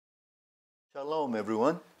Shalom,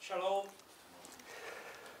 everyone. Shalom.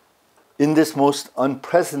 In this most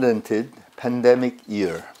unprecedented pandemic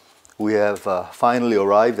year, we have finally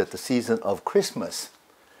arrived at the season of Christmas.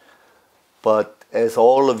 But as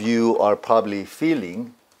all of you are probably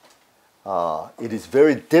feeling, it is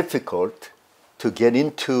very difficult to get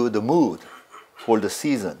into the mood for the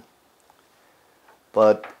season.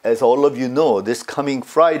 But as all of you know, this coming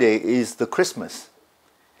Friday is the Christmas.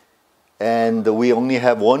 And we only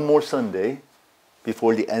have one more Sunday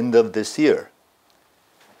before the end of this year.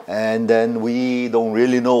 And then we don't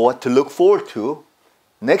really know what to look forward to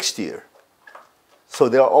next year. So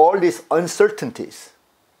there are all these uncertainties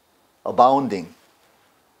abounding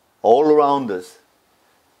all around us.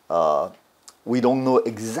 We don't know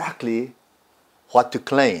exactly what to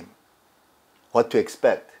claim, what to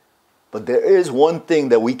expect. But there is one thing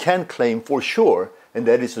that we can claim for sure, and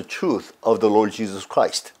that is the truth of the Lord Jesus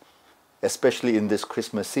Christ, especially in this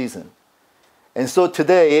Christmas season. And so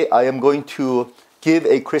today I am going to give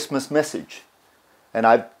a Christmas message. And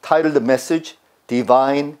I've titled the message,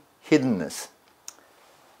 Divine Hiddenness.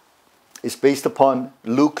 It's based upon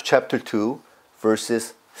Luke chapter 2,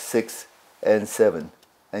 verses 6 and 7.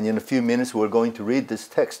 And in a few minutes we're going to read this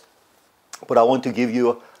text. But I want to give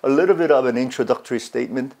you a little bit of an introductory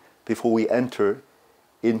statement before we enter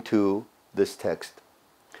into this text.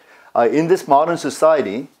 In this modern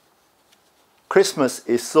society, Christmas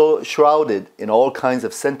is so shrouded in all kinds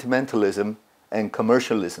of sentimentalism and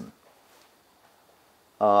commercialism.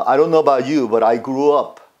 I don't know about you, but I grew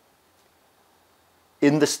up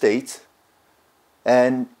in the States.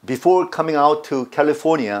 And before coming out to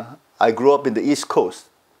California, I grew up in the East Coast,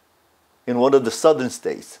 in one of the southern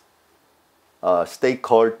states, a state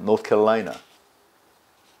called North Carolina.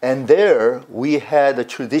 And there we had a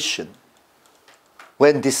tradition.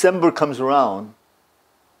 When December comes around,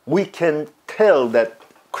 we can tell that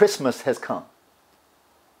Christmas has come.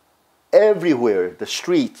 Everywhere, the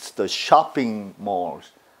streets, the shopping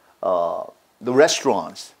malls, the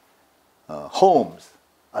restaurants, homes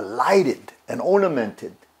are lighted and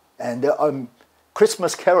ornamented. And there are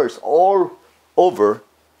Christmas carols all over.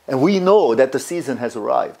 And we know that the season has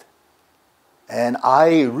arrived. And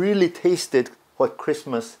I really tasted what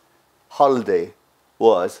Christmas holiday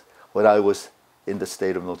was when I was in the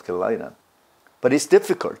state of North Carolina. But it's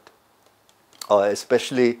difficult,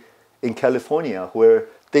 especially in California, where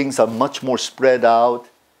things are much more spread out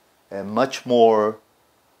and much more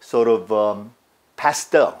sort of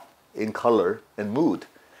pastel in color and mood.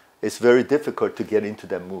 It's very difficult to get into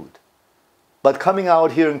that mood. But coming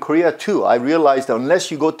out here in Korea too, I realized that unless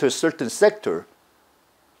you go to a certain sector,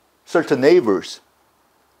 certain neighbors,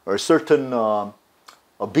 or certain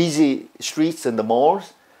busy streets and the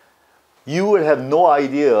malls, you would have no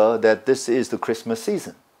idea that this is the Christmas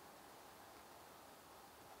season.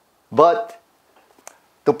 But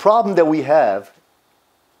the problem that we have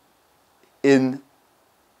in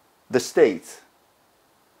the States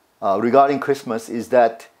regarding Christmas is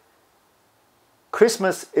that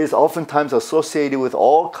Christmas is oftentimes associated with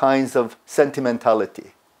all kinds of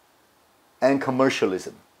sentimentality and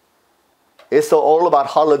commercialism. It's all about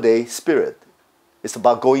holiday spirit. It's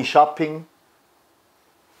about going shopping,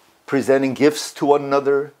 presenting gifts to one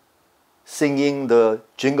another, singing the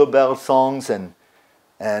jingle bell songs and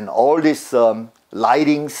all these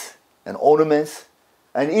lightings and ornaments,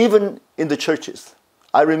 and even in the churches.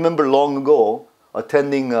 I remember long ago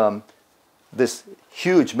attending this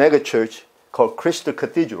huge mega church called Christi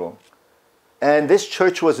Cathedral, and this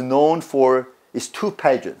church was known for its two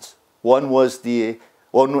pageants. One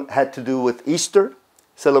had to do with Easter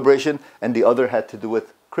celebration, and the other had to do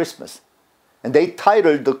with Christmas. And they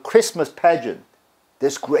titled the Christmas pageant,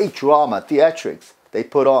 this great drama, theatrics they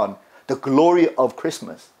put on, The Glory of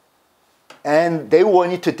Christmas. And they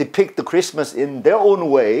wanted to depict the Christmas in their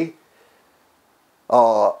own way,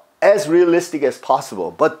 as realistic as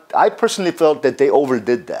possible. But I personally felt that they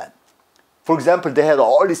overdid that. For example, they had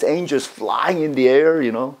all these angels flying in the air,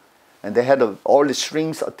 and they had all the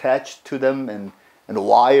strings attached to them and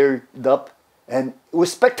wired up. And it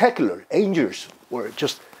was spectacular. Angels were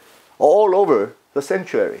just all over the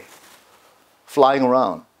sanctuary, flying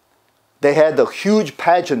around. They had the huge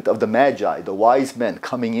pageant of the Magi, the wise men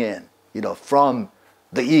coming in, from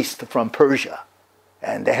the east, from Persia.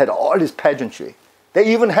 And they had all this pageantry.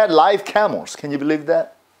 They even had live camels. Can you believe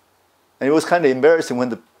that? And it was kind of embarrassing when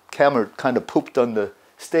the camel kind of pooped on the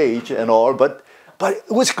stage and all, but it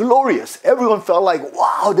was glorious. Everyone felt like,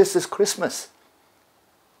 wow, this is Christmas.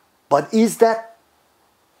 But is that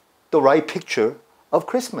the right picture of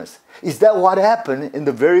Christmas? Is that what happened in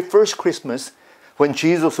the very first Christmas when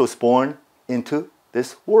Jesus was born into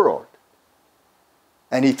this world?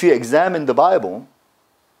 And if you examine the Bible,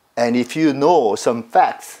 and if you know some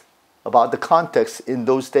facts about the context in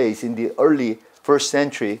those days, in the early first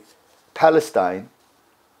century Palestine,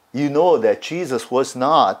 you know that Jesus was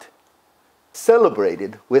not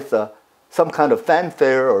celebrated with some kind of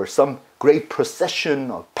fanfare or some great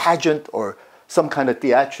procession or pageant or some kind of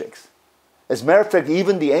theatrics. As a matter of fact,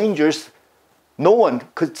 even the angels, no one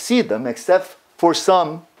could see them except for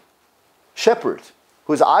some shepherds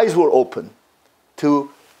whose eyes were open to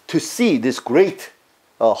see this great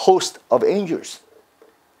host of angels.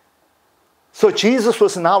 So Jesus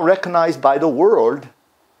was now recognized by the world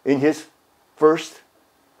in his first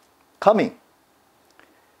coming.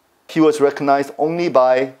 He was recognized only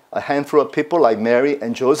by a handful of people like Mary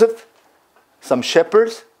and Joseph, some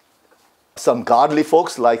shepherds, some godly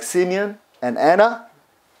folks like Simeon and Anna,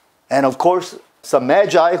 and of course some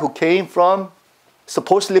magi who came from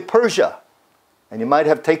supposedly Persia. And it might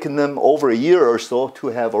have taken them over a year or so to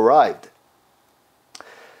have arrived.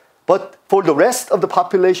 But for the rest of the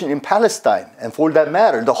population in Palestine, and for that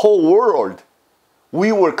matter, the whole world,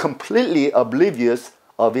 we were completely oblivious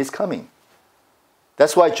of his coming.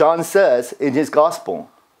 That's why John says in his gospel,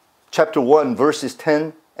 chapter 1, verses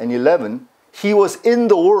 10 and 11, he was in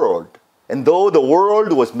the world, and though the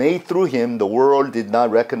world was made through him, the world did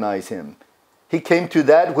not recognize him. He came to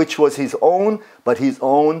that which was his own, but his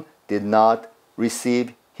own did not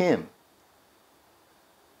receive him.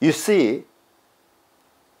 You see,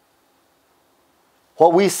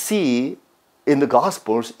 what we see in the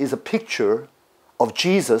Gospels is a picture of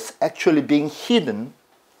Jesus actually being hidden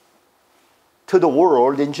to the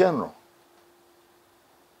world in general.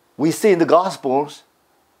 We see in the Gospels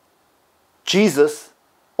Jesus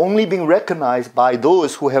only being recognized by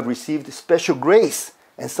those who have received special grace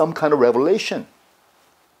and some kind of revelation.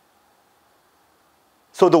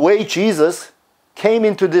 So the way Jesus came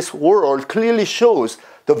into this world clearly shows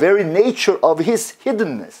the very nature of his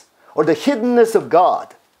hiddenness, or the hiddenness of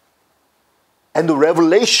God, and the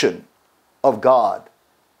revelation of God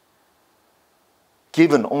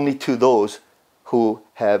given only to those who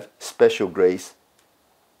have special grace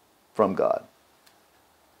from God.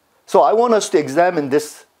 So I want us to examine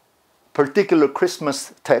this particular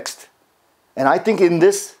Christmas text, and I think in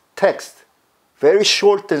this text, very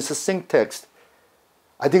short and succinct text,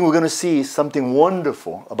 I think we're going to see something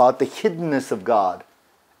wonderful about the hiddenness of God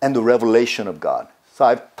and the revelation of God. So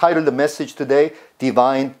I've titled the message today,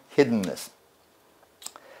 Divine Hiddenness.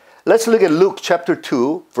 Let's look at Luke chapter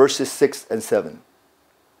 2, verses 6 and 7.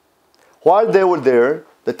 While they were there,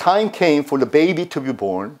 the time came for the baby to be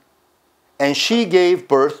born, and she gave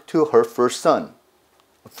birth to her firstborn,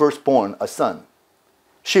 a son.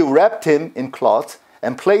 She wrapped him in cloths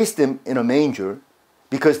and placed him in a manger,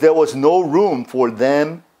 because there was no room for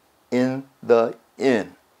them in the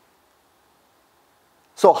inn.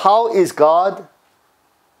 So how is God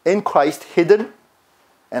in Christ hidden?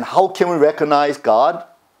 And how can we recognize God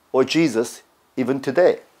or Jesus even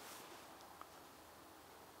today?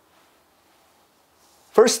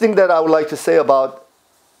 First thing that I would like to say about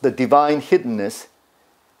the divine hiddenness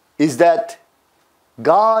is that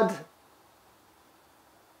God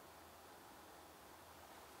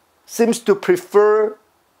seems to prefer,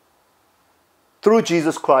 through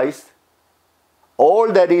Jesus Christ,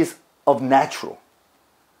 all that is of natural.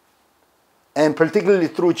 And particularly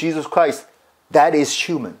through Jesus Christ, that is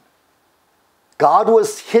human. God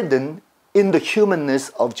was hidden in the humanness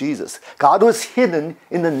of Jesus. God was hidden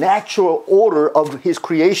in the natural order of his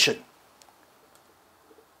creation.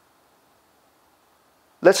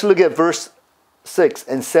 Let's look at verse 6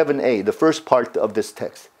 and 7a, the first part of this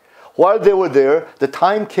text. While they were there, the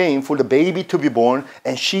time came for the baby to be born,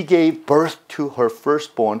 and she gave birth to her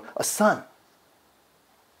firstborn, a son.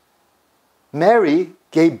 Mary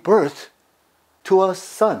gave birth to a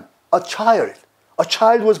son, a child. A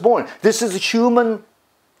child was born. This is a human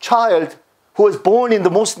child who was born in the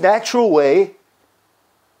most natural way,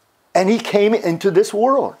 and he came into this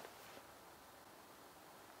world.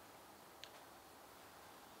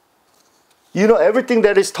 You know, everything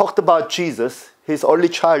that is talked about Jesus, his early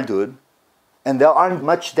childhood, and there aren't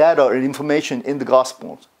much data or information in the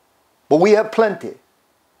Gospels, but we have plenty,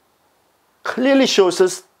 clearly shows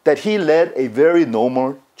us that he led a very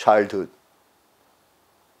normal childhood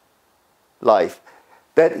life,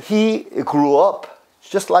 that he grew up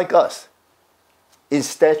just like us, in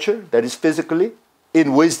stature, that is physically,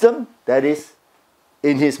 in wisdom, that is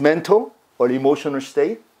in his mental or emotional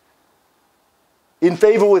state, in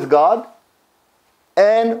favor with God,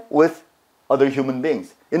 and with other human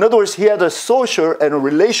beings. In other words, he had a social and a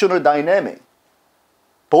relational dynamic,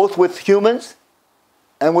 both with humans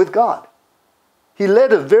and with God. He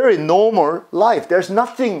led a very normal life. There's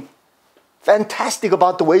nothing fantastic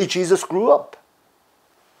about the way Jesus grew up.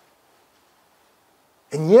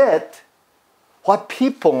 And yet, what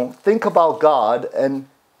people think about God and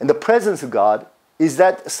the presence of God is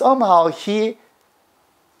that somehow he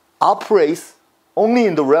operates only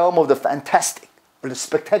in the realm of the fantastic or the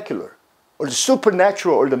spectacular or the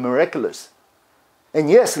supernatural or the miraculous. And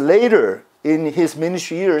yes, later in his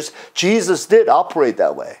ministry years, Jesus did operate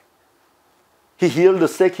that way. He healed the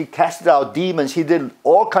sick, he casted out demons, he did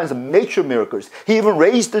all kinds of major miracles. He even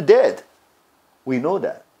raised the dead. We know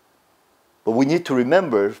that. But we need to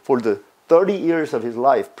remember, for the 30 years of his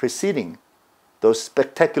life preceding those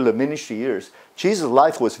spectacular ministry years, Jesus'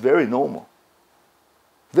 life was very normal,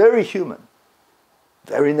 very human,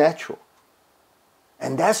 very natural.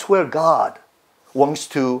 And that's where God wants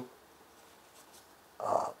to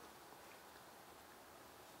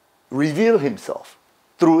reveal himself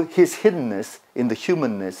through his hiddenness in the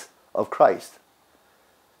humanness of Christ.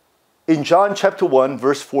 In John chapter 1,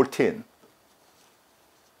 verse 14,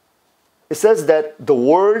 it says that the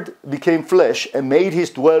Word became flesh and made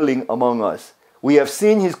his dwelling among us. We have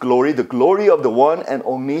seen his glory, the glory of the one and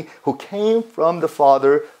only who came from the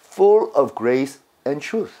Father, full of grace and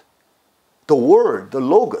truth. The Word, the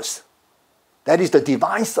Logos, that is the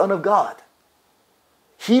divine Son of God,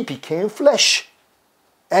 he became flesh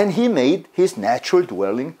and he made his natural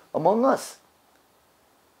dwelling among us.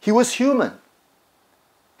 He was human.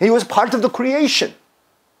 He was part of the creation.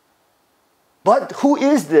 But who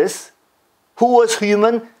is this who was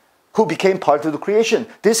human, who became part of the creation?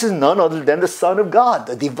 This is none other than the Son of God,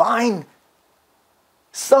 the divine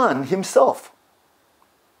Son himself.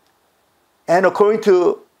 And according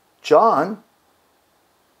to John,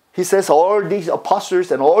 he says, all these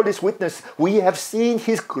apostles and all these witnesses, we have seen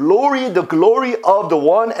his glory, the glory of the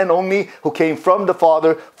one and only who came from the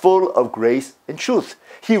Father, full of grace and truth.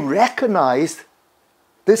 He recognized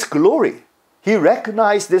this glory. He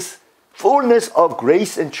recognized this fullness of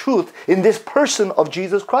grace and truth in this person of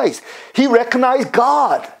Jesus Christ. He recognized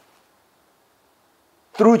God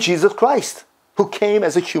through Jesus Christ, who came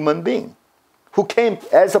as a human being, who came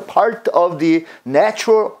as a part of the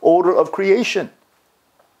natural order of creation.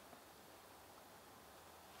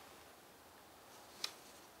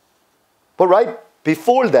 But right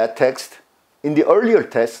before that text, in the earlier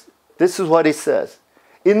text, this is what it says.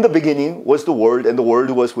 In the beginning was the Word, and the Word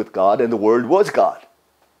was with God, and the Word was God.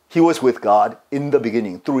 He was with God in the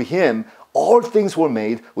beginning. Through him, all things were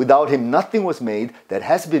made. Without him, nothing was made that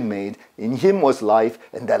has been made. In him was life,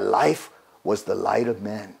 and that life was the light of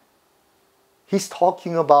man. He's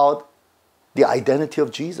talking about the identity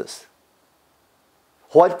of Jesus.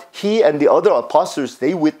 What he and the other apostles,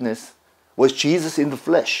 they witnessed was Jesus in the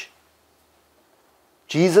flesh.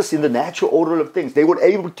 Jesus in the natural order of things. They were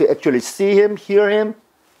able to actually see him, hear him,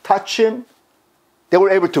 touch him. They were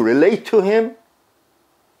able to relate to him.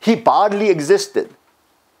 He bodily existed.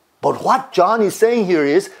 But what John is saying here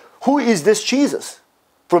is, who is this Jesus?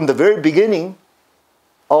 From the very beginning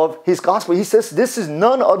of his gospel, he says, this is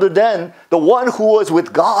none other than the one who was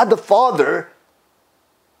with God the Father.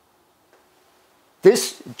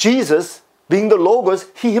 This Jesus, being the Logos,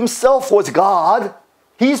 he himself was God.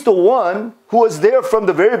 He's the one who was there from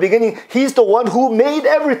the very beginning. He's the one who made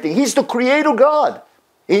everything. He's the creator God.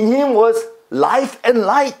 In him was life and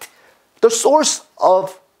light, the source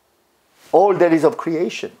of all that is of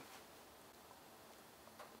creation.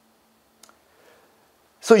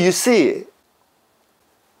 So you see,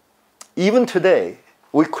 even today,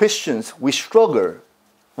 we Christians, we struggle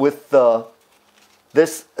with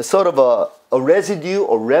this sort of a residue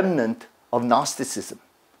or remnant of Gnosticism.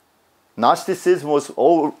 Gnosticism was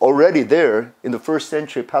already there in the first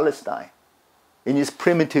century Palestine in its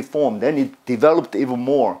primitive form. Then it developed even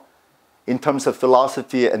more in terms of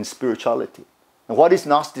philosophy and spirituality. And what is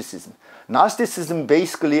Gnosticism? Gnosticism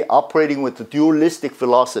basically operating with the dualistic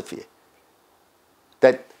philosophy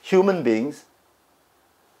that human beings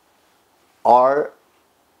are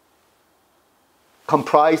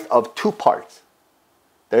comprised of two parts.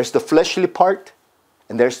 There's the fleshly part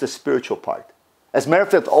and there's the spiritual part. As a matter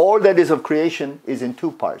of fact, all that is of creation is in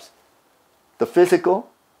two parts. The physical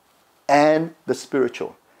and the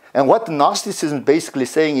spiritual. And what the Gnosticism is basically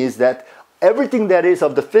saying is that everything that is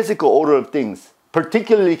of the physical order of things,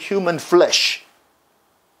 particularly human flesh,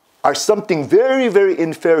 are something very, very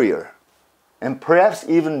inferior and perhaps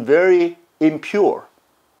even very impure.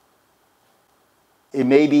 It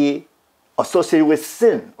may be associated with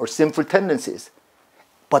sin or sinful tendencies.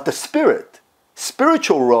 But the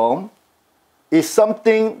spiritual realm, is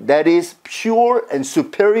something that is pure and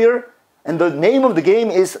superior. And the name of the game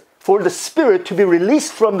is for the spirit to be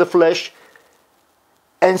released from the flesh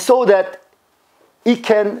and so that it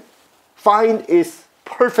can find its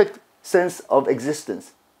perfect sense of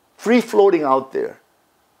existence, free floating out there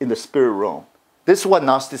in the spirit realm. This is what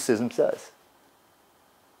Gnosticism says.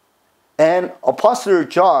 And Apostle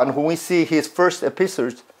John, when we see his first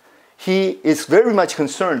epistles, he is very much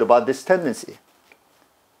concerned about this tendency.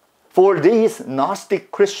 For these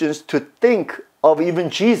Gnostic Christians to think of even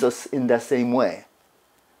Jesus in that same way.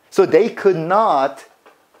 So they could not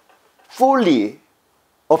fully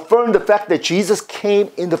affirm the fact that Jesus came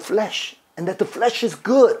in the flesh and that the flesh is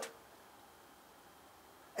good.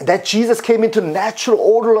 And that Jesus came into the natural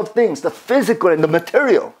order of things, the physical and the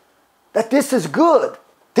material. That this is good.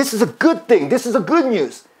 This is a good thing. This is a good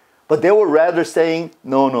news. But they were rather saying,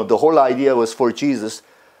 no, the whole idea was for Jesus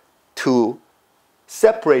to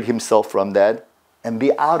separate himself from that and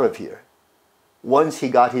be out of here once he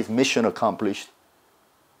got his mission accomplished,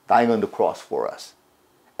 dying on the cross for us.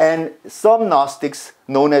 And some Gnostics,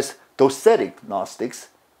 known as docetic Gnostics,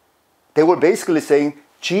 they were basically saying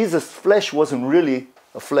Jesus' flesh wasn't really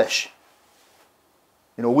a flesh.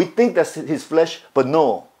 We think that's his flesh, but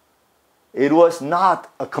no. It was not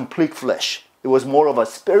a complete flesh. It was more of a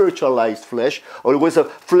spiritualized flesh, or it was a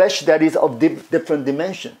flesh that is of different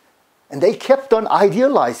dimension. And they kept on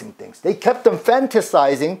idealizing things. They kept on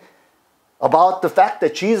fantasizing about the fact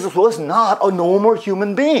that Jesus was not a normal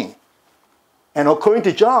human being. And according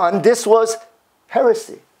to John, this was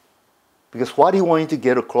heresy. Because what he wanted to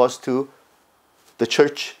get across to the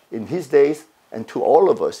church in his days and to all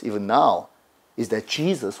of us even now is that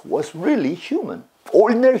Jesus was really human.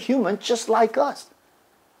 Ordinary human, just like us.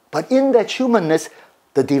 But in that humanness,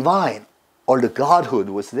 the divine or the Godhood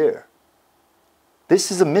was there.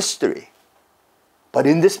 This is a mystery. But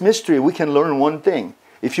in this mystery, we can learn one thing.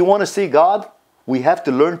 If you want to see God, we have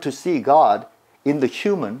to learn to see God in the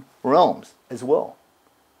human realms as well.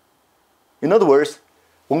 In other words,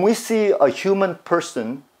 when we see a human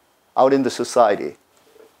person out in the society,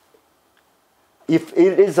 if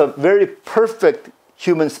it is a very perfect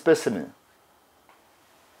human specimen,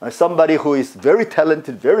 somebody who is very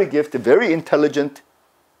talented, very gifted, very intelligent,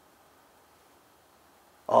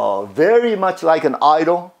 very much like an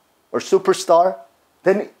idol or superstar,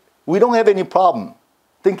 then we don't have any problem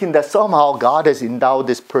thinking that somehow God has endowed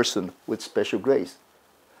this person with special grace.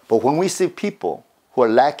 But when we see people who are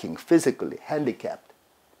lacking physically, handicapped,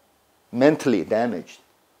 mentally damaged,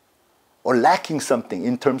 or lacking something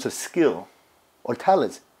in terms of skill or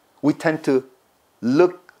talents, we tend to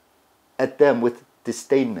look at them with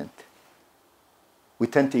disdainment. We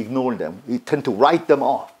tend to ignore them. We tend to write them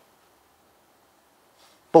off.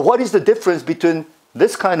 But what is the difference between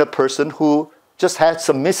this kind of person who just had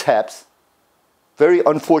some mishaps, very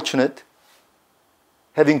unfortunate,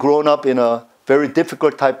 having grown up in a very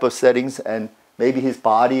difficult type of settings and maybe his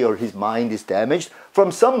body or his mind is damaged,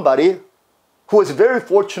 from somebody who was very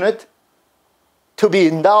fortunate to be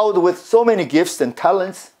endowed with so many gifts and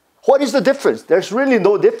talents? What is the difference? There's really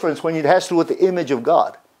no difference when it has to do with the image of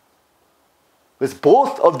God. Because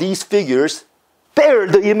both of these figures bear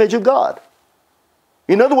the image of God.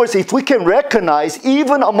 In other words, if we can recognize,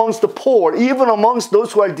 even amongst the poor, even amongst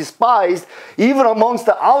those who are despised, even amongst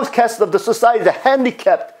the outcasts of the society, the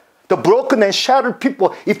handicapped, the broken and shattered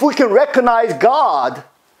people, if we can recognize God,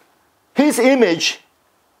 His image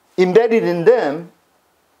embedded in them,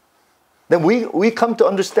 then we come to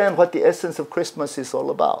understand what the essence of Christmas is all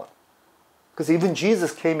about. Because even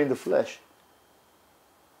Jesus came in the flesh.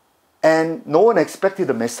 And no one expected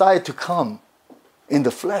the Messiah to come in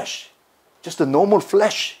the flesh. Just a normal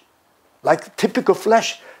flesh. Like typical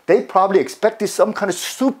flesh. They probably expected some kind of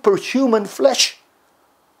superhuman flesh.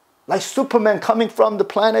 Like Superman coming from the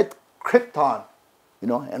planet Krypton,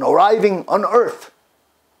 and arriving on Earth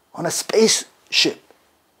on a spaceship.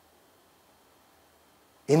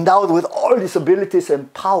 Endowed with all these abilities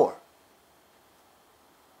and power.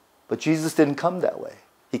 But Jesus didn't come that way.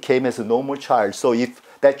 He came as a normal child. So if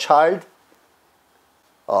that child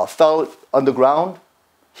fell on the ground,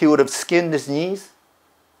 he would have skinned his knees.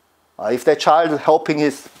 If that child was helping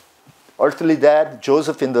his earthly dad,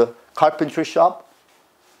 Joseph, in the carpentry shop,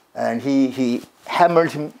 and he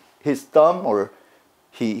hammered his thumb or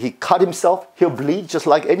he cut himself, he'll bleed just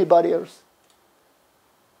like anybody else.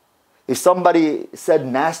 If somebody said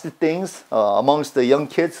nasty things amongst the young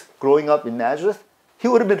kids growing up in Nazareth, he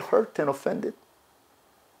would have been hurt and offended.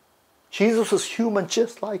 Jesus was human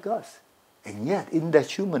just like us. And yet, in that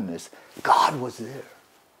humanness, God was there.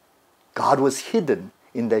 God was hidden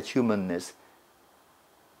in that humanness.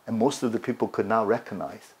 And most of the people could not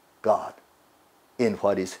recognize God in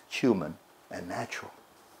what is human and natural.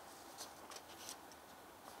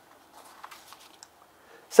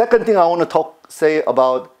 Second thing I want to talk say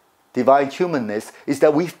about divine humanness is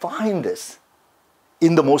that we find this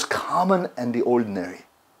in the most common and the ordinary.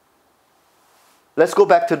 Let's go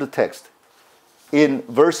back to the text. In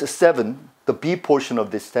verse 7, the B portion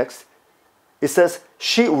of this text, it says,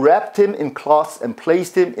 she wrapped him in cloths and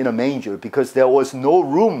placed him in a manger because there was no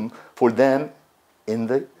room for them in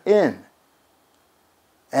the inn.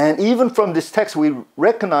 And even from this text, we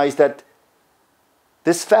recognize that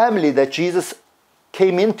this family that Jesus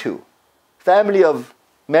came into, family of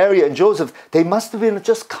Mary and Joseph, they must have been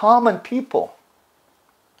just common people.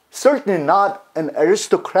 Certainly not an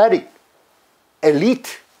aristocratic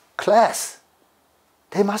elite class.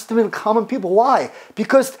 They must have been common people. Why?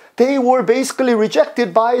 Because they were basically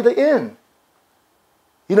rejected by the inn.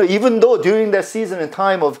 You know, even though during that season and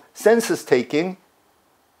time of census taking,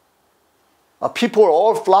 people were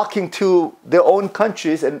all flocking to their own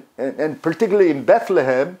countries, and particularly in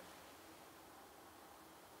Bethlehem,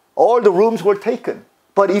 all the rooms were taken.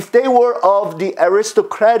 But if they were of the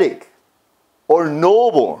aristocratic or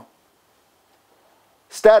noble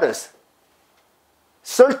status,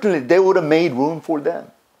 certainly they would have made room for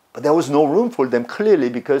them. But there was no room for them, clearly,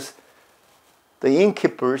 because the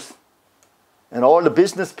innkeepers and all the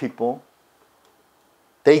business people,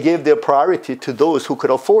 they gave their priority to those who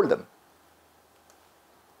could afford them.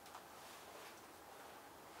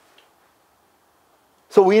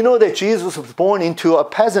 So we know that Jesus was born into a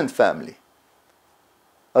peasant family,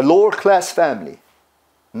 a lower class family.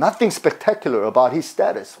 Nothing spectacular about his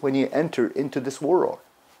status when he entered into this world.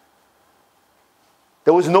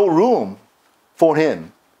 There was no room for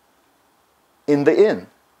him in the inn.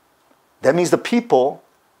 That means the people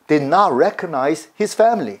did not recognize his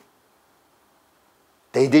family.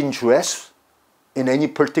 They didn't dress in any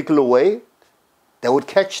particular way that would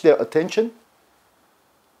catch their attention.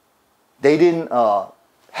 They didn't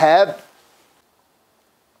have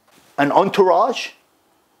an entourage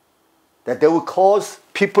that they would cause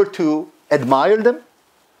people to admire them.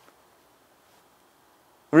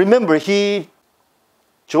 Remember,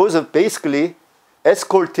 Joseph basically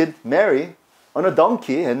escorted Mary on a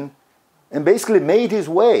donkey and basically made his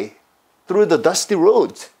way through the dusty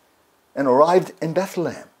roads and arrived in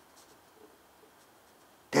Bethlehem.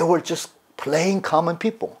 They were just plain common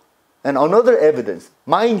people. And another evidence,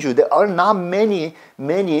 mind you, there are not many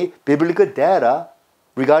biblical data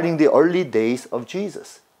regarding the early days of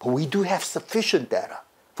Jesus. But we do have sufficient data.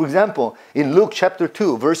 For example, in Luke chapter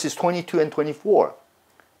 2, verses 22 and 24,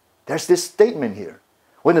 there's this statement here.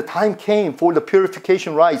 When the time came for the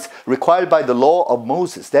purification rites required by the law of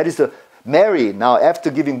Moses, that is, Mary, now after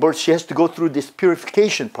giving birth, she has to go through this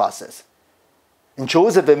purification process. And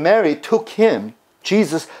Joseph and Mary took him,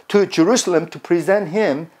 Jesus, to Jerusalem to present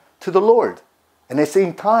him to the Lord. And at the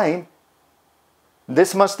same time,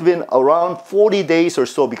 this must have been around 40 days or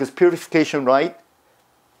so, because purification rite,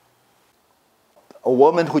 a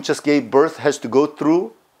woman who just gave birth has to go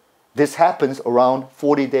through. This happens around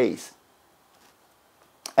 40 days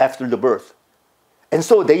after the birth. And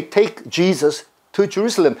so they take Jesus to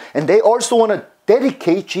Jerusalem, and they also want to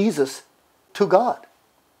dedicate Jesus to God.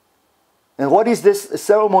 And what is this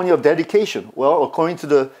ceremony of dedication? Well, according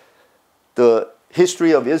to the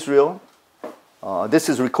history of Israel, this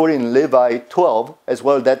is recorded in Levi 12 as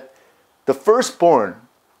well, that the firstborn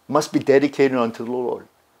must be dedicated unto the Lord.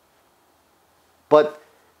 But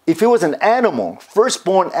if it was an animal,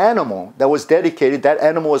 firstborn animal that was dedicated, that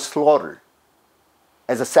animal was slaughtered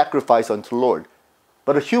as a sacrifice unto the Lord.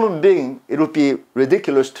 But a human being, it would be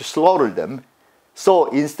ridiculous to slaughter them. So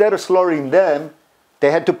instead of slaughtering them,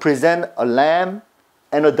 they had to present a lamb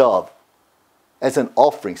and a dove as an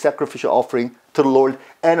offering, sacrificial offering to the Lord,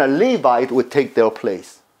 and a Levite would take their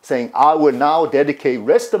place, saying, I will now dedicate the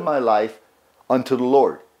rest of my life unto the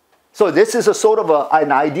Lord. So this is a sort of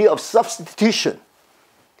an idea of substitution.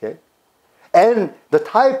 Okay? And the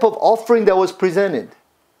type of offering that was presented,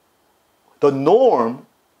 the norm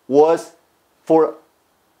was for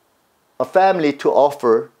a family to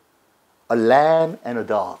offer a lamb and a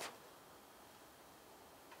dove.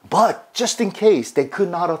 But just in case they could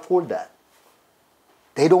not afford that,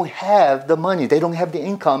 they don't have the money, they don't have the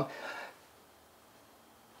income,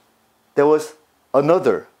 there was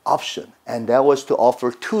another option, and that was to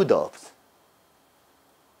offer 2 doves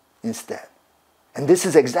instead. And this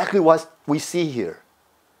is exactly what we see here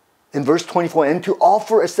in verse 24. And to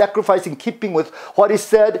offer a sacrifice in keeping with what is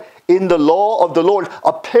said in the law of the Lord,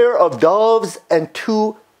 a pair of doves and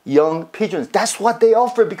 2 young pigeons. That's what they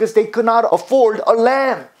offered because they could not afford a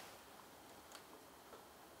lamb.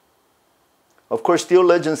 Of course,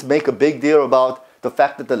 theologians make a big deal about the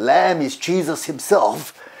fact that the lamb is Jesus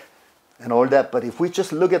himself and all that. But if we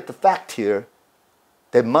just look at the fact here,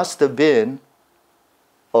 there must have been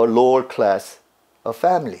a lower class of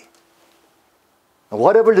family. And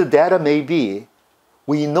whatever the data may be,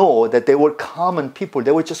 we know that they were common people.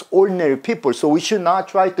 They were just ordinary people. So we should not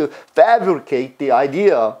try to fabricate the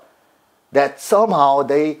idea that somehow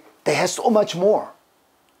they had so much more.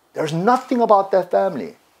 There's nothing about that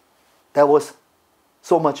family that was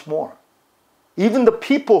so much more. Even the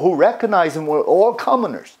people who recognized him were all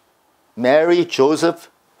commoners. Mary, Joseph,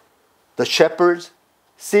 the shepherds,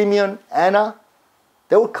 Simeon, Anna,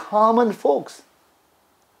 they were common folks.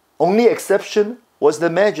 Only exception was the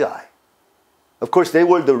Magi. Of course, they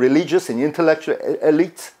were the religious and intellectual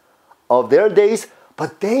elites of their days,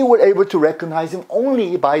 but they were able to recognize him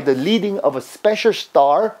only by the leading of a special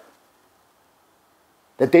star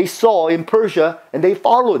that they saw in Persia, and they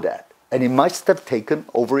followed that. And it must have taken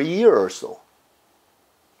over a year or so.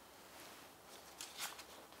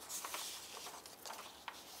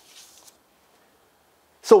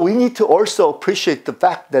 So we need to also appreciate the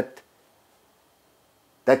fact that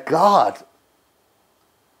God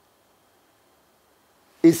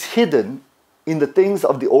is hidden in the things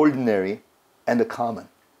of the ordinary and the common.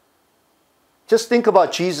 Just think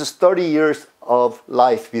about Jesus' 30 years of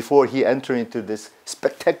life before he entered into this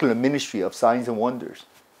spectacular ministry of signs and wonders.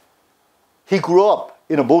 He grew up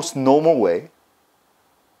in a most normal way.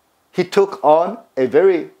 He took on a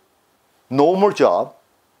very normal job.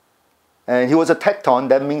 And he was a tekton.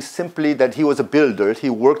 That means simply that he was a builder. He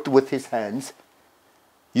worked with his hands.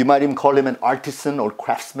 You might even call him an artisan or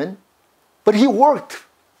craftsman. But he worked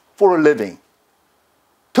for a living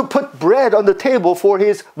to put bread on the table for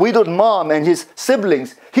his widowed mom and his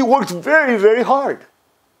siblings. He worked very, very hard.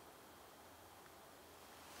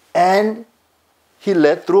 And he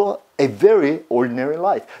led through a very ordinary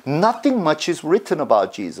life. Nothing much is written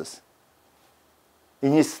about Jesus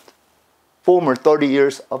in his former 30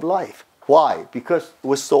 years of life. Why? Because it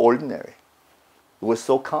was so ordinary. It was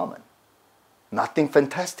so common. Nothing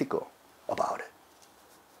fantastical about it.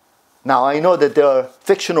 Now, I know that there are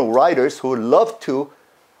fictional writers who love to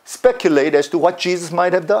speculate as to what Jesus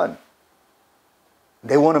might have done.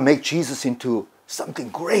 They want to make Jesus into something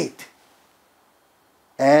great.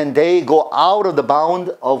 And they go out of the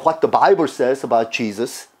bound of what the Bible says about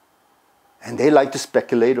Jesus. And they like to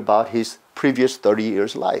speculate about his previous 30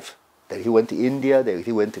 years' life. That he went to India, that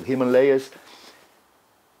he went to Himalayas.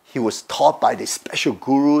 He was taught by these special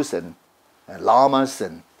gurus and lamas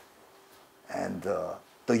and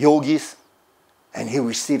the yogis. And he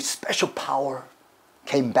received special power,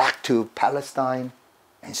 came back to Palestine,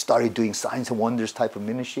 and started doing signs and wonders type of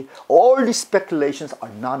ministry. All these speculations are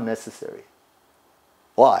not necessary.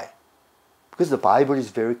 Why? Because the Bible is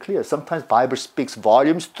very clear. Sometimes the Bible speaks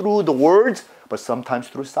volumes through the words, but sometimes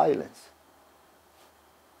through silence.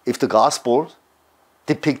 If the Gospels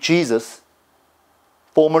depict Jesus,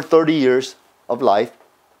 former 30 years of life,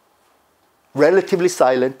 relatively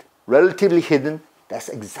silent, relatively hidden, that's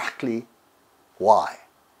exactly why.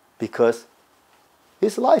 Because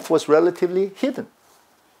his life was relatively hidden.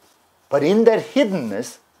 But in that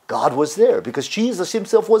hiddenness, God was there because Jesus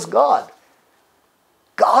himself was God.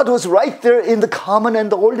 God was right there in the common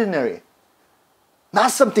and the ordinary.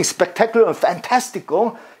 Not something spectacular and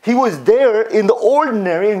fantastical. He was there in the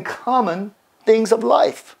ordinary and common things of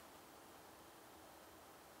life.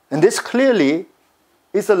 And this clearly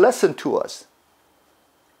is a lesson to us.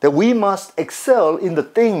 That we must excel in the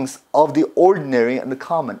things of the ordinary and the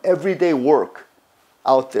common, everyday work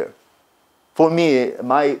out there. For me,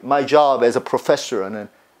 my job as a professor on an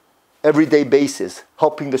everyday basis,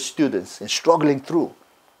 helping the students and struggling through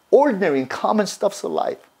ordinary and common stuffs of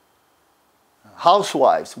life.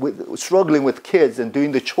 Housewives struggling with kids and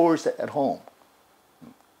doing the chores at home.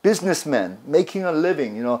 Businessmen making a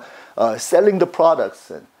living, selling the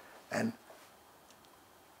products and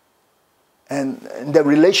their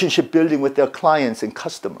relationship building with their clients and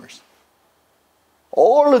customers.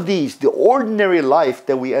 All of these, the ordinary life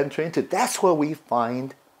that we enter into, that's where we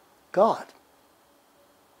find God.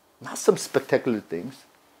 Not some spectacular things.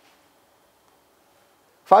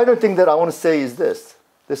 Final thing that I want to say is this.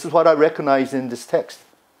 This is what I recognize in this text.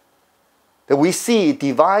 That we see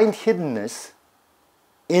divine hiddenness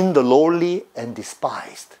in the lowly and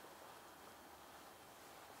despised.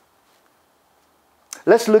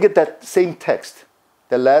 Let's look at that same text,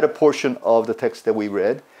 the latter portion of the text that we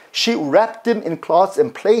read. She wrapped him in cloths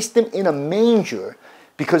and placed him in a manger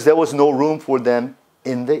because there was no room for them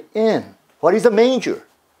in the inn. What is a manger?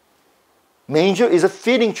 Manger is a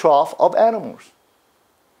feeding trough of animals.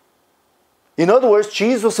 In other words,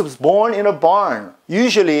 Jesus was born in a barn.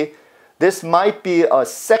 Usually, this might be a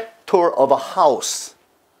sector of a house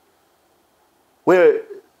where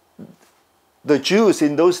the Jews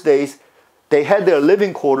in those days, they had their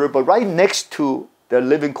living quarter, but right next to their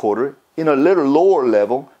living quarter, in a little lower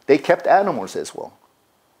level, they kept animals as well.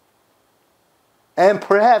 And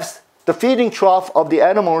perhaps the feeding trough of the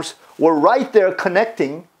animals were right there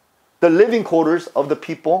connecting the living quarters of the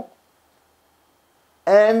people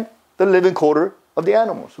and the living quarter of the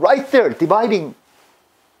animals. Right there, dividing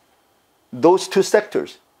those two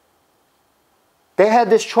sectors. They had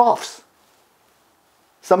these troughs,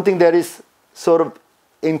 something that is sort of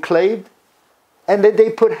enclaved, and then they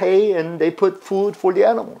put hay and they put food for the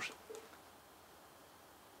animals.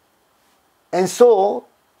 And so,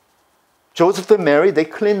 Joseph and Mary, they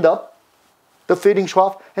cleaned up the feeding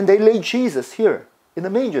trough and they laid Jesus here in the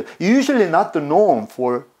manger. Usually not the norm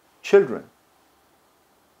for children.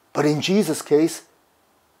 But in Jesus' case,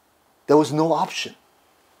 there was no option.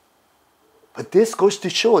 But this goes to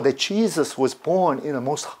show that Jesus was born in a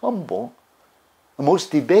most humble, a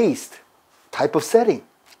most debased type of setting.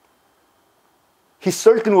 He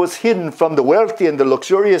certainly was hidden from the wealthy and the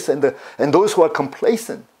luxurious and those who are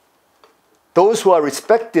complacent. Those who are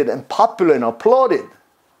respected and popular and applauded.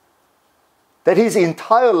 That his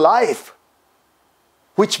entire life,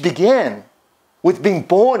 which began with being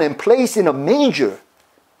born and placed in a manger,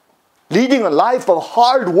 leading a life of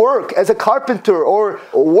hard work as a carpenter or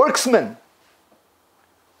a worksman.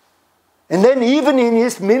 And then even in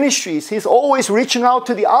his ministries, he's always reaching out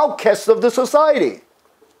to the outcasts of the society.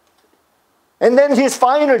 And then his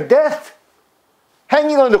final death,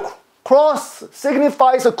 hanging on the cross,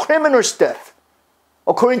 signifies a criminal's death,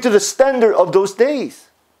 according to the standard of those days.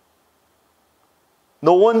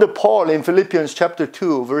 No wonder Paul in Philippians chapter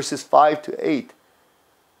 2, verses 5 to 8,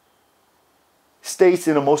 states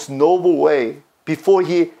in a most noble way, before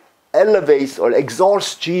he elevates or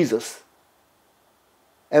exalts Jesus,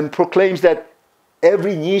 and proclaims that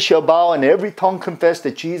every knee shall bow and every tongue confess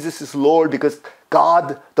that Jesus is Lord because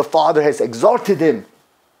God the Father has exalted him.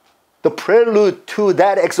 The prelude to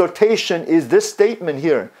that exhortation is this statement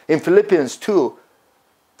here in Philippians 2,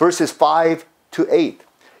 verses 5 to 8.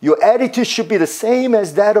 Your attitude should be the same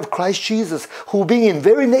as that of Christ Jesus, who being in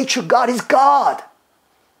very nature God is God.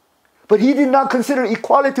 But he did not consider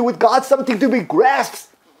equality with God something to be grasped.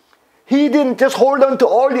 He didn't just hold on to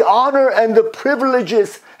all the honor and the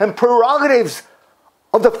privileges and prerogatives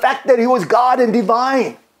of the fact that he was God and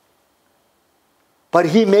divine. But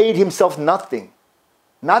he made himself nothing.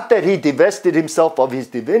 Not that he divested himself of his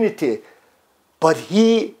divinity, but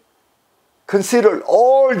he considered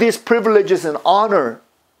all these privileges and honor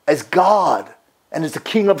as God and as the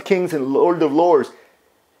King of Kings and Lord of Lords.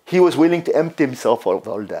 He was willing to empty himself of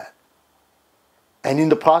all that. And in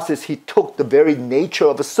the process, he took the very nature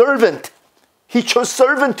of a servant. He chose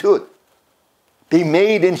servanthood. Being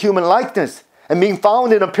made in human likeness and being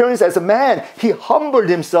found in appearance as a man, he humbled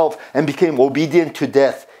himself and became obedient to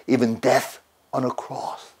death, even death on a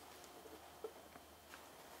cross.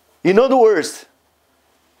 In other words,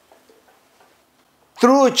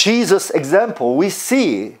 through Jesus' example, we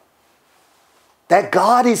see that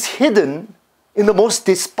God is hidden in the most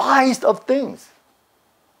despised of things.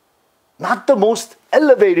 Not the most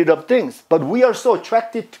elevated of things, but we are so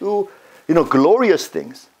attracted to, glorious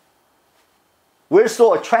things. We're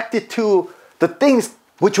so attracted to the things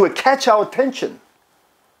which will catch our attention.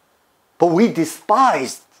 But we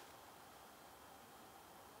despise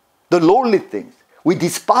the lowly things. We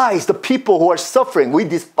despise the people who are suffering. We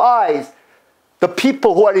despise the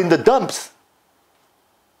people who are in the dumps.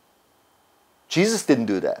 Jesus didn't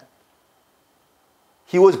do that.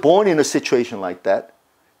 He was born in a situation like that.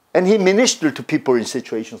 And he ministered to people in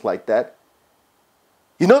situations like that.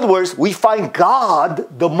 In other words, we find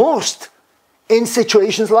God the most in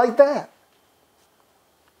situations like that.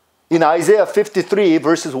 In Isaiah 53,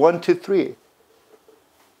 verses 1 to 3,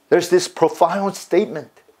 there's this profound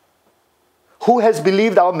statement. Who has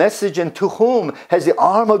believed our message, and to whom has the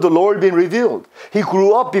arm of the Lord been revealed? He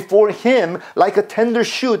grew up before him like a tender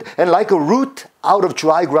shoot and like a root out of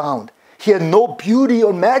dry ground. He had no beauty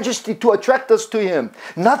or majesty to attract us to him.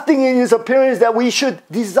 Nothing in his appearance that we should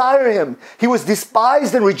desire him. He was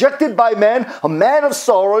despised and rejected by men, a man of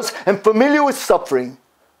sorrows and familiar with suffering.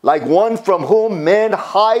 Like one from whom men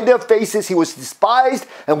hide their faces, he was despised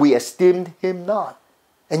and we esteemed him not.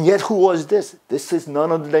 And yet who was this? This is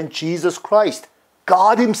none other than Jesus Christ.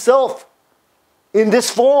 God himself in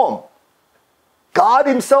this form. God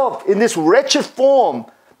himself in this wretched form,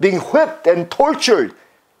 being whipped and tortured,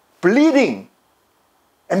 bleeding,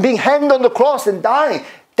 and being hanged on the cross and dying.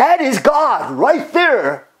 That is God right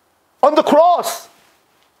there on the cross.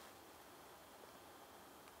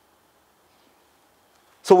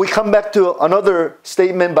 So we come back to another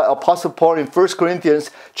statement by Apostle Paul in 1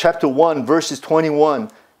 Corinthians chapter 1, verses 21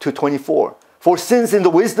 2:24. For since in the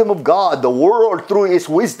wisdom of God, the world through its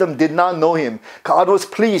wisdom did not know him, God was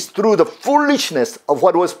pleased through the foolishness of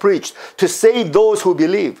what was preached to save those who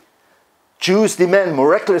believe. Jews demand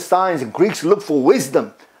miraculous signs and Greeks look for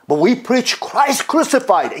wisdom. But we preach Christ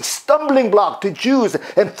crucified, a stumbling block to Jews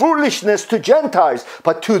and foolishness to Gentiles.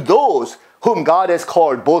 But to those whom God has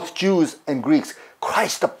called, both Jews and Greeks,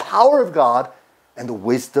 Christ the power of God and the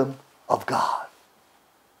wisdom of God.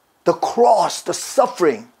 The cross, the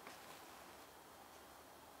suffering,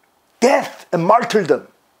 death and martyrdom,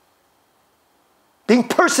 being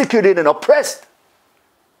persecuted and oppressed,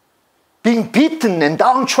 being beaten and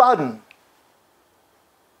downtrodden.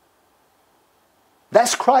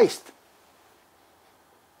 That's Christ.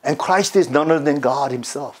 And Christ is none other than God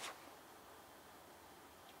himself.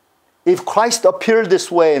 If Christ appeared this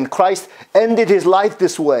way and Christ ended his life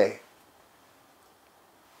this way,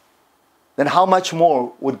 then how much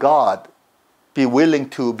more would God be willing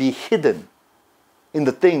to be hidden in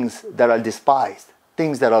the things that are despised,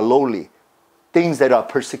 things that are lowly, things that are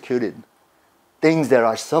persecuted, things that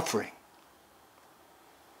are suffering?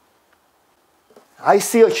 I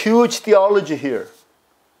see a huge theology here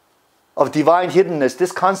of divine hiddenness.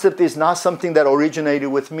 This concept is not something that originated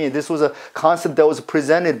with me. This was a concept that was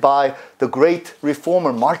presented by the great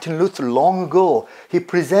reformer Martin Luther long ago. He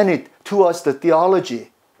presented to us the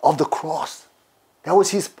theology of the cross. That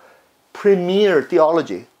was his premier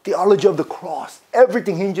theology, theology of the cross.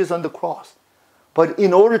 Everything hinges on the cross. But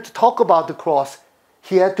in order to talk about the cross,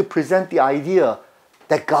 he had to present the idea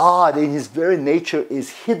that God in his very nature is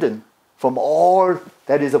hidden from all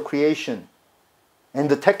that is of creation. And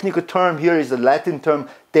the technical term here is the Latin term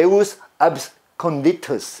Deus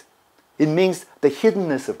absconditus. It means the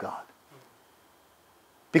hiddenness of God.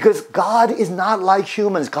 Because God is not like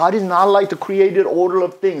humans. God is not like the created order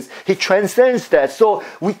of things. He transcends that. So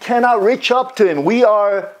we cannot reach up to him. We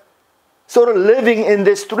are sort of living in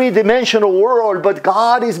this three-dimensional world, but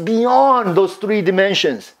God is beyond those three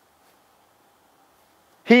dimensions.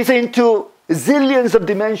 He's into zillions of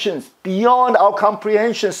dimensions beyond our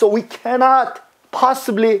comprehension. So we cannot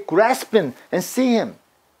possibly grasp him and see him.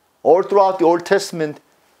 All throughout the Old Testament,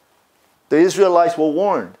 the Israelites were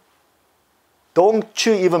warned. Don't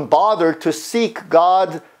you even bother to seek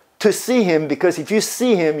God to see him, because if you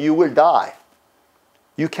see him, you will die.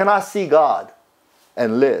 You cannot see God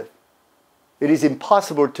and live. It is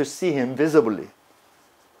impossible to see him visibly.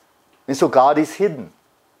 And so God is hidden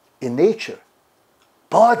in nature.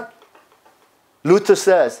 But Luther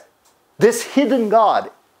says, this hidden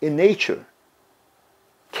God in nature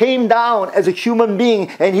came down as a human being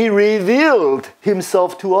and he revealed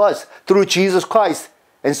himself to us through Jesus Christ.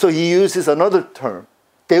 And so he uses another term,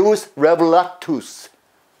 Deus revelatus.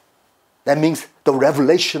 That means the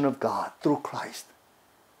revelation of God through Christ.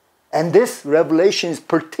 And this revelation is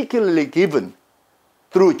particularly given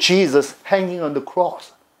through Jesus hanging on the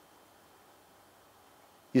cross.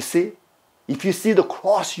 You see, if you see the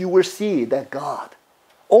cross, you will see that God.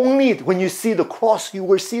 Only when you see the cross, you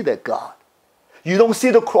will see that God. You don't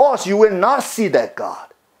see the cross, you will not see that God.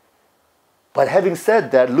 But having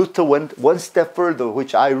said that, Luther went one step further,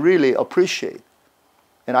 which I really appreciate.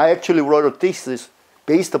 And I actually wrote a thesis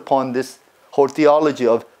based upon this whole theology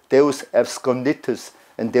of Deus absconditus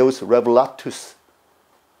and Deus revelatus.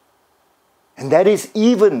 And that is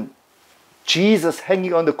even Jesus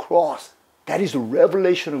hanging on the cross. That is a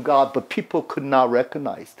revelation of God, but people could not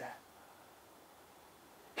recognize that.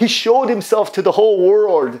 He showed himself to the whole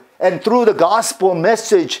world, and through the gospel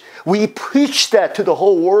message, we preach that to the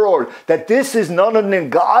whole world, that this is none other than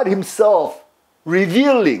God himself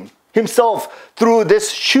revealing himself through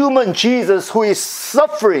this human Jesus who is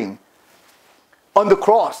suffering on the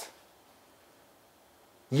cross.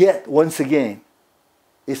 Yet, once again,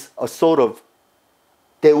 it's a sort of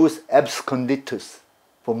Deus absconditus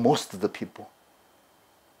for most of the people.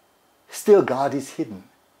 Still, God is hidden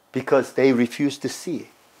because they refuse to see.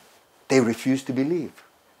 They refuse to believe.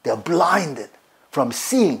 They are blinded from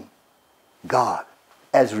seeing God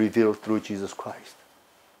as revealed through Jesus Christ.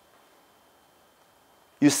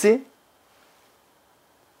 You see?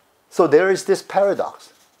 So there is this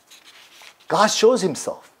paradox. God shows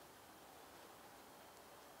himself.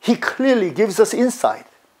 He clearly gives us insight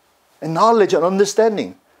and knowledge and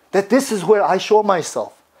understanding that this is where I show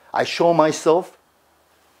myself. I show myself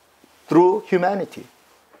through humanity.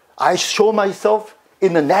 I show myself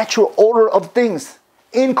in the natural order of things,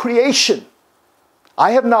 in creation.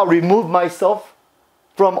 I have now removed myself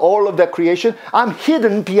from all of that creation. I'm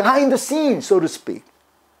hidden behind the scenes, so to speak.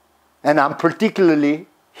 And I'm particularly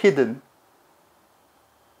hidden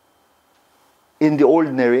in the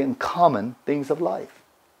ordinary and common things of life.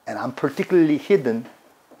 And I'm particularly hidden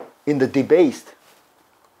in the debased,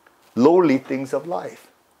 lowly things of life.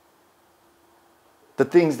 The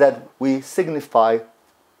things that we signify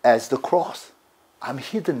as the cross. I'm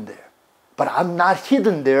hidden there. But I'm not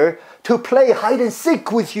hidden there to play hide and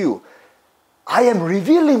seek with you. I am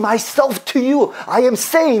revealing myself to you. I am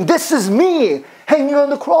saying, this is me hanging on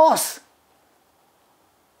the cross.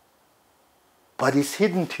 But it's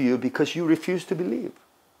hidden to you because you refuse to believe.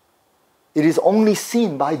 It is only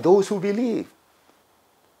seen by those who believe.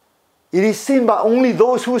 It is seen by only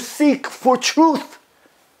those who seek for truth.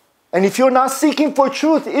 And if you're not seeking for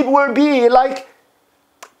truth, it will be like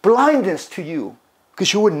blindness to you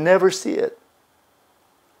because you would never see it.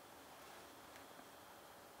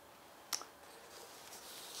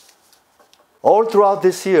 All throughout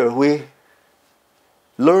this year, we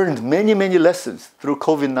learned many, many lessons through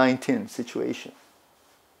COVID-19 situation.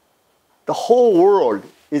 The whole world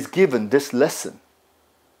is given this lesson,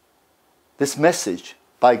 this message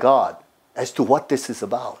by God as to what this is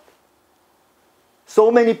about.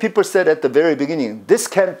 So many people said at the very beginning, this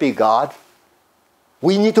can't be God.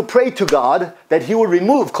 We need to pray to God that He will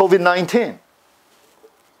remove COVID-19.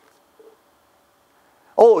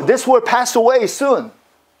 Oh, this will pass away soon.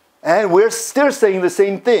 And we're still saying the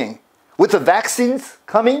same thing. With the vaccines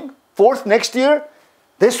coming forth next year,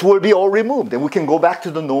 this will be all removed and we can go back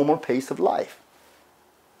to the normal pace of life.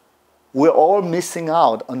 We're all missing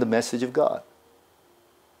out on the message of God.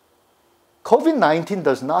 COVID-19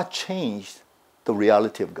 does not change the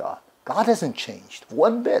reality of God. God hasn't changed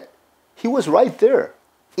one bit. He was right there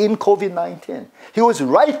in COVID-19. He was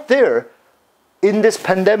right there in this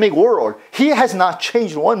pandemic world. He has not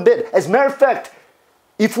changed one bit. As a matter of fact,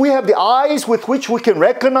 if we have the eyes with which we can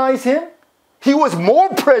recognize Him, He was more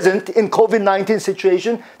present in COVID-19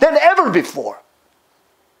 situation than ever before.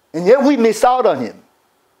 And yet we miss out on Him.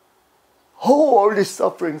 Oh, all these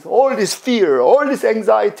sufferings, all this fear, all this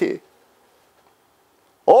anxiety,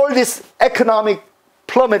 all this economic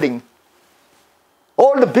plummeting,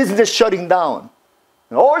 all the business shutting down,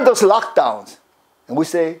 and all those lockdowns. And we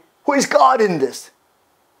say, who is God in this?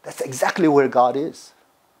 That's exactly where God is.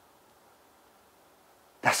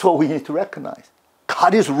 That's what we need to recognize.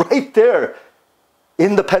 God is right there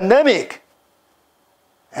in the pandemic.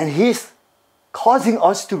 And He's causing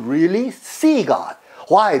us to really see God.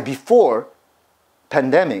 Why? Before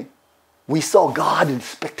pandemic, we saw God in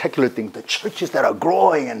spectacular things. The churches that are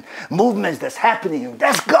growing and movements that's happening.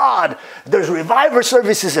 That's God. There's revival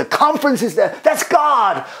services and conferences. That's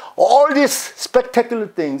God. All these spectacular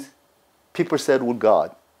things people said were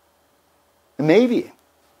God. And maybe.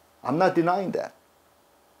 I'm not denying that.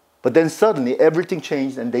 But then suddenly everything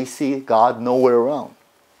changed and they see God nowhere around.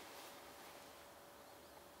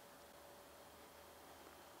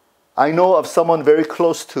 I know of someone very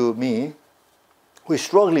close to me who is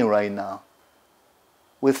struggling right now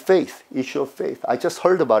with faith, issue of faith. I just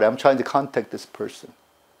heard about it. I'm trying to contact this person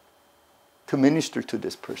to minister to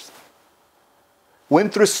this person.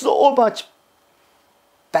 Went through so much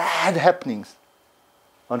bad happenings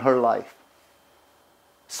on her life.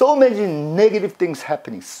 So many negative things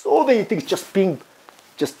happening. So many things just being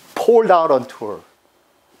poured out onto her.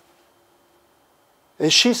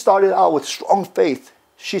 And she started out with strong faith.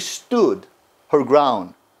 She stood her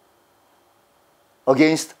ground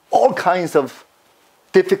against all kinds of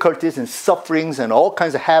difficulties and sufferings and all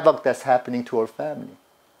kinds of havoc that's happening to her family.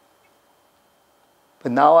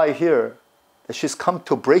 But now I hear that she's come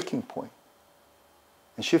to a breaking point.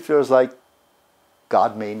 And she feels like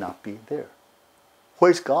God may not be there.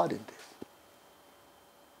 Where's God in this?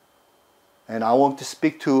 And I want to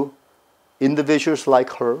speak to individuals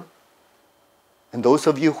like her and those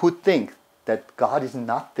of you who think that God is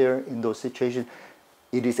not there in those situations.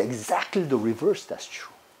 It is exactly the reverse that's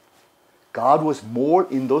true. God was more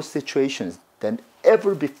in those situations than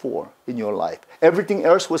ever before in your life. Everything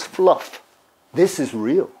else was fluff. This is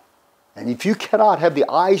real. And if you cannot have the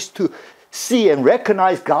eyes to see and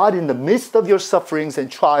recognize God in the midst of your sufferings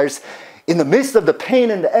and trials, in the midst of the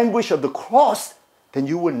pain and the anguish of the cross, then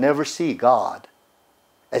you will never see God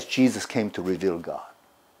as Jesus came to reveal God.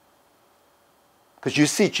 Because you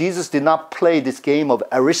see, Jesus did not play this game of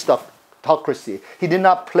aristocracy. He did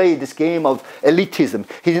not play this game of elitism.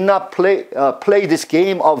 He did not play this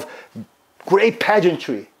game of great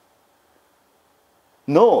pageantry.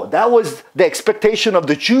 No, that was the expectation of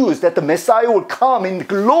the Jews, that the Messiah would come in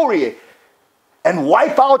glory and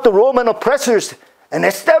wipe out the Roman oppressors and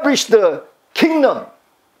establish the kingdom.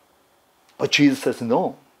 But Jesus says,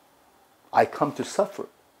 no, I come to suffer.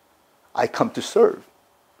 I come to serve.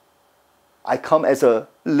 I come as a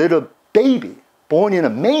little baby born in a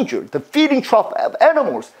manger, the feeding trough of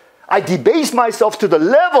animals. I debase myself to the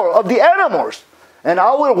level of the animals. And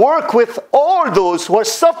I will work with all those who are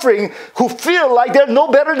suffering, who feel like they're no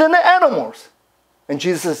better than the animals. And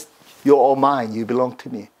Jesus says, you're all mine. You belong to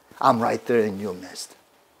me. I'm right there in your midst.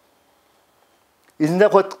 Isn't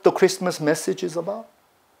that what the Christmas message is about?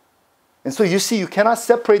 And so you see, you cannot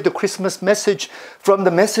separate the Christmas message from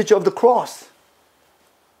the message of the cross.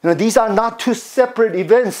 These are not two separate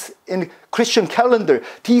events in Christian calendar.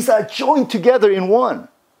 These are joined together in one.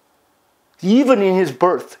 Even in his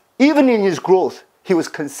birth, even in his growth, he was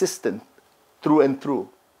consistent through and through.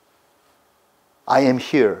 I am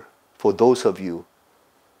here for those of you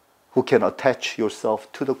who can attach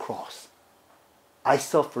yourself to the cross. I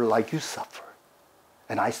suffer like you suffer.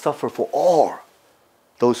 And I suffer for all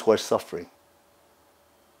those who are suffering.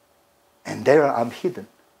 And there I'm hidden.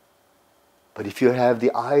 But if you have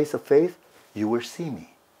the eyes of faith, you will see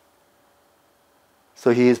me.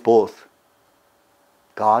 So he is both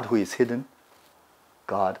God who is hidden,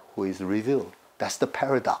 God who is revealed. That's the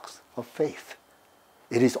paradox of faith.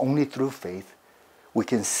 It is only through faith we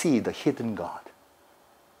can see the hidden God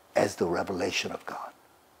as the revelation of God.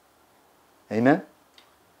 Amen?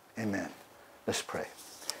 Amen. Let's pray.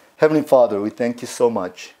 Heavenly Father, we thank you so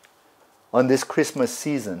much on this Christmas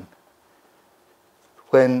season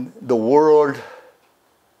when the world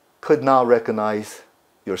could not recognize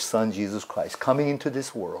your Son, Jesus Christ, coming into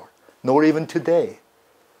this world, nor even today.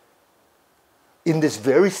 In this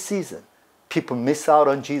very season, people miss out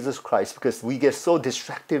on Jesus Christ because we get so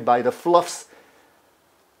distracted by the fluffs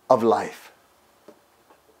of life.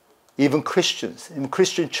 Even Christians, in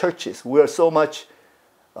Christian churches, we are so much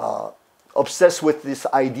obsessed with this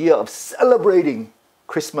idea of celebrating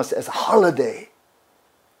Christmas as a holiday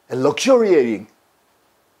and luxuriating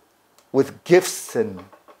with gifts and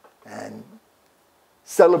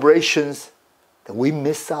celebrations, that we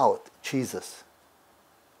miss out Jesus,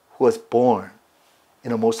 who was born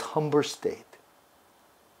in a most humble state,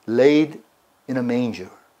 laid in a manger,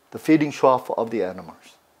 the feeding trough of the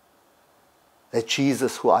animals. That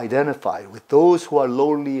Jesus, who identified with those who are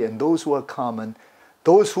lowly and those who are common,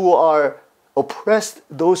 those who are oppressed,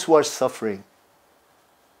 those who are suffering.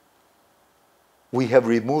 We have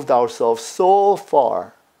removed ourselves so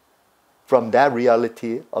far from that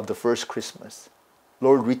reality of the first Christmas.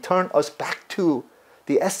 Lord, return us back to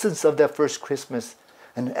the essence of that first Christmas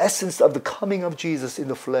and the essence of the coming of Jesus in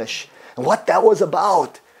the flesh and what that was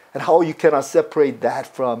about and how you cannot separate that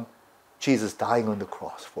from Jesus dying on the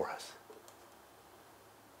cross for us.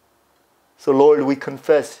 So Lord, we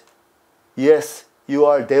confess, yes, you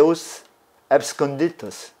are Deus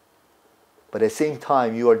absconditus, but at the same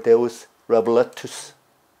time you are Deus revelatus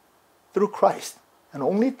through Christ and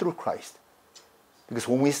only through Christ. Because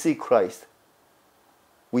when we see Christ,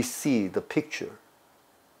 we see the picture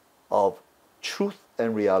of truth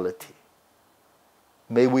and reality.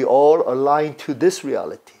 May we all align to this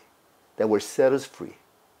reality that will set us free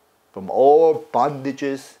from all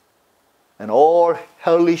bondages and all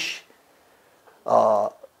hellish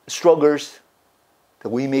struggles, that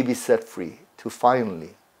we may be set free to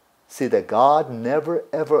finally see that God never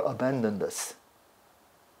ever abandoned us.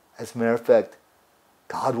 As a matter of fact,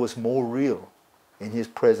 God was more real in his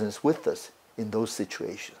presence with us in those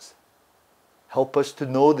situations. Help us to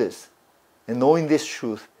know this, and knowing this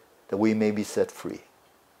truth, that we may be set free.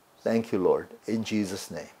 Thank you, Lord, in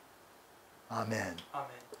Jesus' name. Amen. Amen.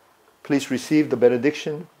 Please receive the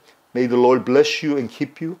benediction. May the Lord bless you and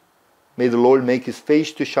keep you. May the Lord make his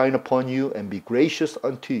face to shine upon you and be gracious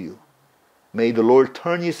unto you. May the Lord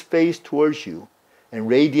turn his face towards you and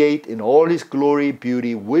radiate in all his glory,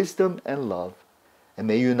 beauty, wisdom, and love. And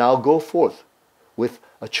may you now go forth with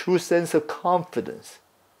a true sense of confidence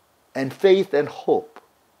and faith and hope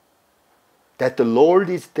that the Lord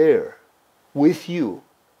is there with you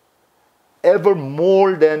ever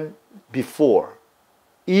more than before,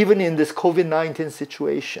 even in this COVID-19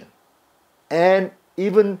 situation, and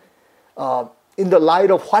even in the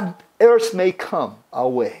light of what else may come our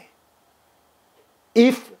way.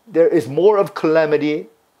 If there is more of calamity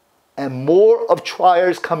and more of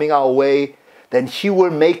trials coming our way, then he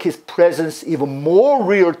will make his presence even more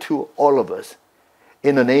real to all of us.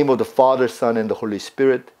 In the name of the Father, Son, and the Holy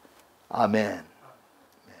Spirit. Amen.